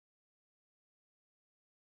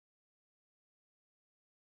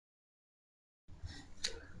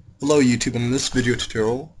Hello YouTube, in this video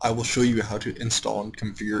tutorial I will show you how to install and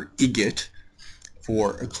configure Egit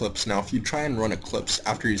for Eclipse. Now if you try and run Eclipse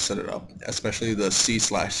after you set it up, especially the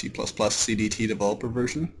C/C++ CDT developer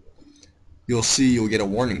version, you'll get a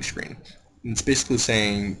warning screen. And it's basically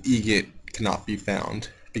saying Egit cannot be found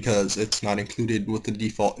because it's not included with the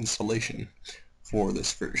default installation for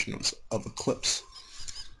this version of Eclipse.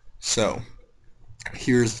 So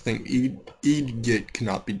here's the thing, Egit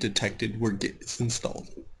cannot be detected where Git is installed.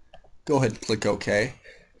 Go ahead and click OK.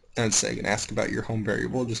 And it's going to ask about your home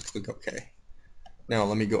variable, just click OK. Now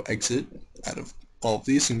let me go exit out of all of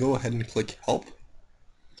these and go ahead and click Help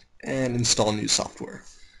and install new software.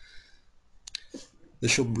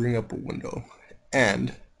 This will bring up a window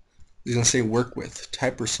and it's going to say work with,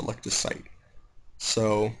 type or select a site.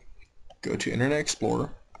 So go to Internet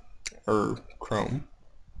Explorer or Chrome,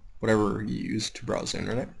 whatever you use to browse the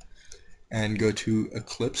internet, and go to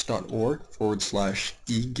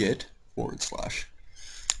eclipse.org/egit/,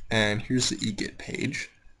 and here's the Egit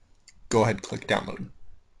page. Go ahead and click download.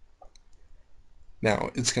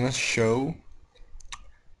 Now it's going to show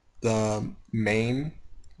the main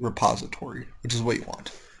repository, which is what you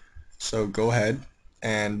want. So go ahead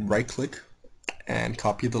and right click and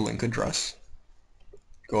copy the link address.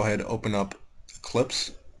 Go ahead, open up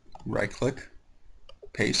Eclipse, right click,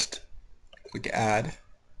 paste, click add.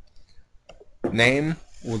 Name,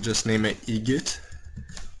 we'll just name it Egit.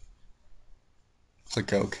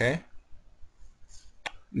 Click OK.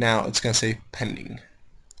 Now it's going to say pending.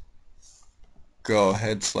 Go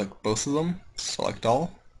ahead, select both of them, select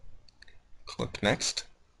all, click next.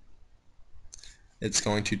 It's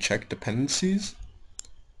going to check dependencies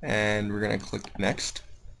and we're going to click next.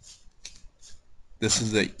 This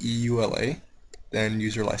is the EULA, then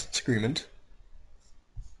user license agreement.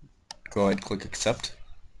 Go ahead, click accept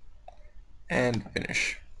and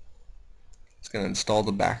finish. It's going to install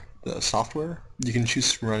the software. You can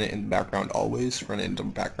choose to run it in the background always, run it in the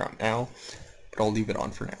background now, but I'll leave it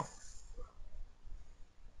on for now.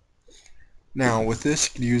 Now with this,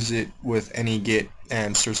 you can use it with any Git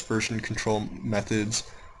and source version control methods,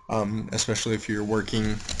 especially if you're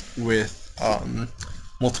working with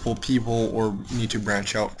multiple people or need to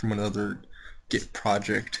branch out from another Git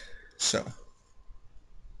project. So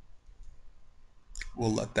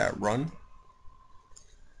we'll let that run.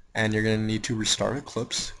 And you're going to need to restart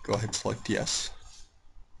Eclipse. Go ahead and select yes.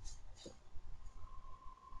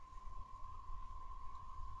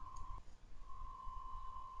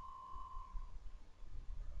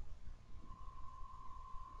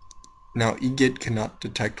 Now Egit cannot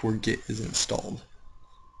detect where Git is installed.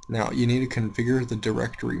 Now you need to configure the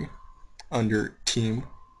directory under team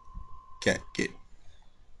get Git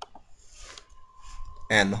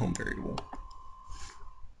and the home variable.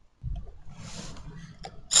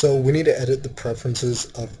 So we need to edit the preferences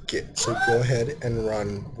of Git. So go ahead and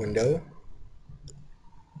run window,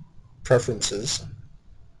 preferences,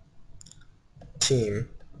 team,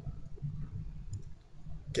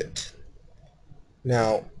 Git.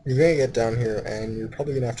 Now you're going to get down here and you're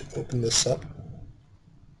probably going to have to open this up.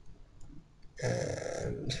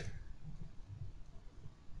 And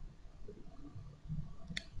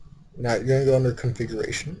now you're going to go under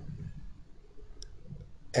configuration.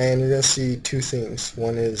 And you're going to see two things.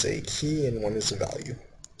 One is a key and one is a value.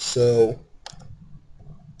 So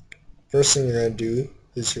first thing you're going to do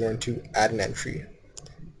is you're going to add an entry.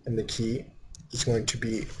 And the key is going to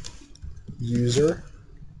be user.email.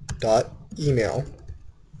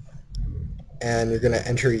 And you're going to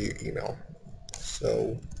enter your email.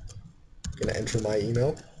 So I'm going to enter my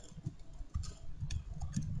email.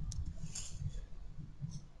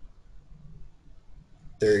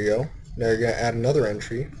 There you go. Now you're going to add another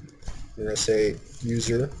entry. You're going to say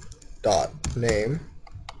user.name. You're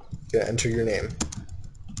going to enter your name.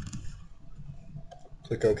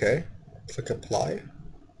 Click OK. Click apply.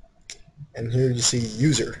 And here you see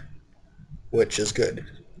user, which is good.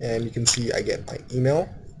 And you can see I get my email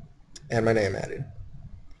and my name added.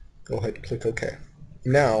 Go ahead and click OK.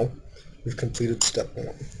 Now we've completed step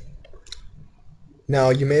 1. Now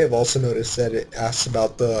you may have also noticed that it asks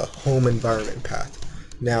about the home environment path.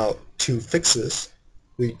 Now to fix this,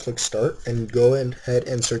 we click start and go ahead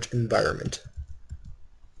and search environment.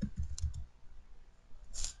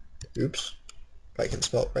 Oops, if I can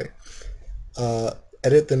spell it right.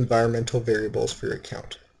 Edit the environmental variables for your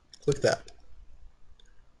account. Click that.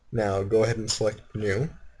 Now go ahead and select new.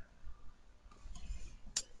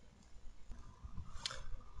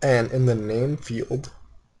 And in the name field,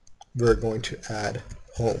 we're going to add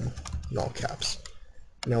home in all caps.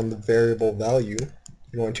 Now in the variable value,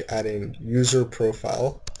 you're going to add in user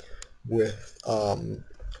profile with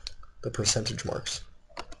the percentage marks.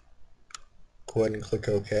 Go ahead and click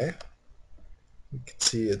OK. You can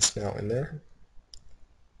see it's now in there.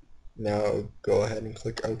 Now go ahead and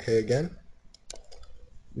click OK again.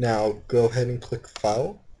 Now go ahead and click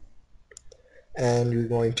File, and you're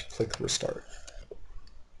going to click Restart.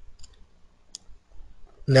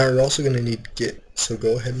 Now you're also going to need Git, so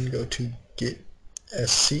go ahead and go to Git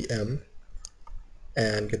SCM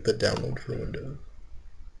and get the download for Windows.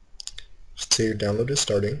 Say your download is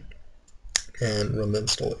starting, and run the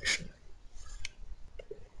installation.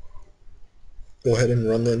 Go ahead and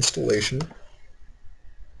run the installation.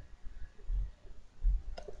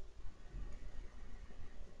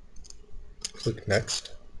 Click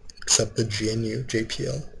Next. Accept the GNU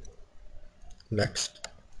JPL. Next.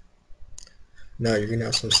 Now you're going to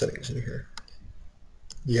have some settings in here.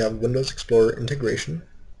 You have Windows Explorer integration.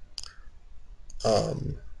 I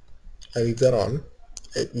leave that on.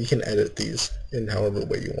 You can edit these in however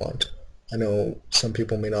way you want. I know some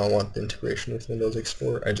people may not want the integration with Windows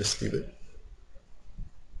Explorer. I just leave it.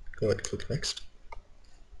 Go ahead and click Next.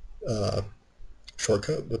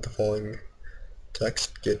 Shortcut with the following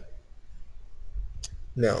text, Git.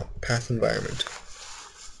 Now, path environment.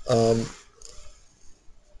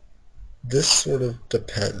 This sort of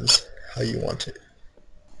depends how you want it.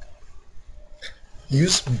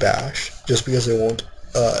 Use bash just because it won't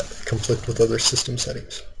conflict with other system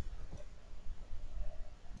settings.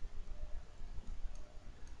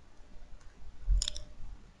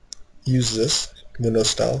 Use this, Windows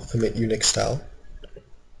style, commit Unix style.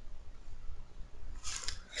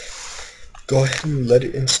 Go ahead and let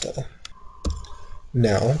it install.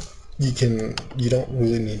 Now, you don't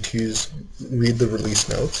really need to read the release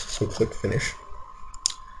notes, so click Finish.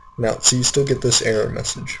 Now, so you still get this error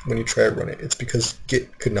message when you try to run it. It's because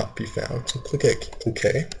Git could not be found. So click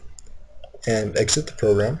OK and exit the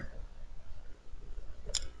program.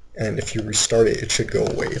 And if you restart it, it should go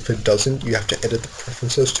away. If it doesn't, you have to edit the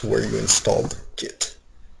preferences to where you installed Git.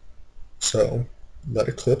 So let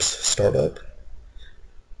Eclipse start up.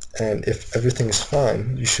 And if everything is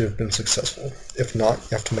fine, you should have been successful. If not,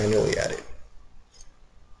 you have to manually add it.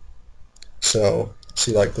 So,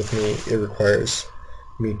 see, like with me, it requires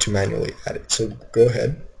me to manually add it. So go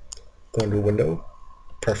ahead, go into Window,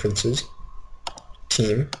 Preferences,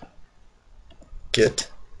 Team,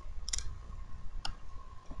 Git,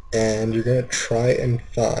 and you're going to try and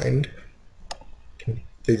find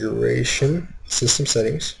Configuration, System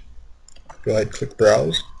Settings. Go ahead, click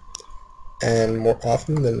Browse, and more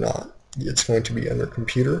often than not, it's going to be under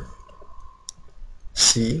Computer,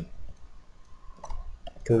 C,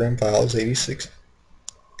 Program Files 86,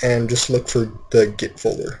 and just look for the Git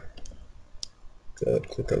folder. Go ahead,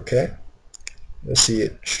 click OK. You'll see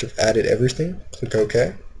it should have added everything. Click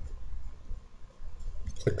OK.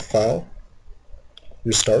 Click File.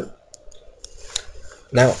 Restart.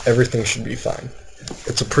 Now everything should be fine.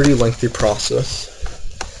 It's a pretty lengthy process.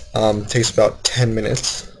 Takes about 10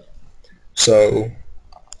 minutes. So,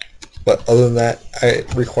 but other than that,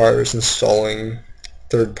 it requires installing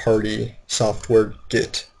third-party software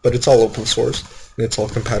Git, but it's all open source and it's all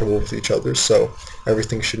compatible with each other, so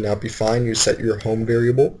everything should now be fine. You set your home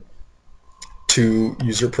variable to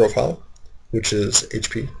user profile, which is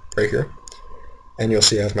HP right here, and you'll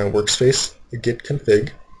see I have my workspace, the Git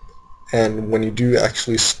config, and when you do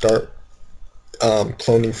actually start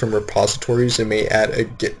cloning from repositories, it may add a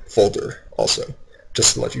Git folder also,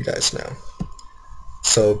 just to let you guys know.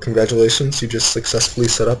 So congratulations, you just successfully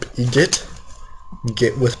set up Egit,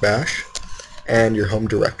 Git with bash, and your home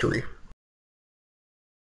directory.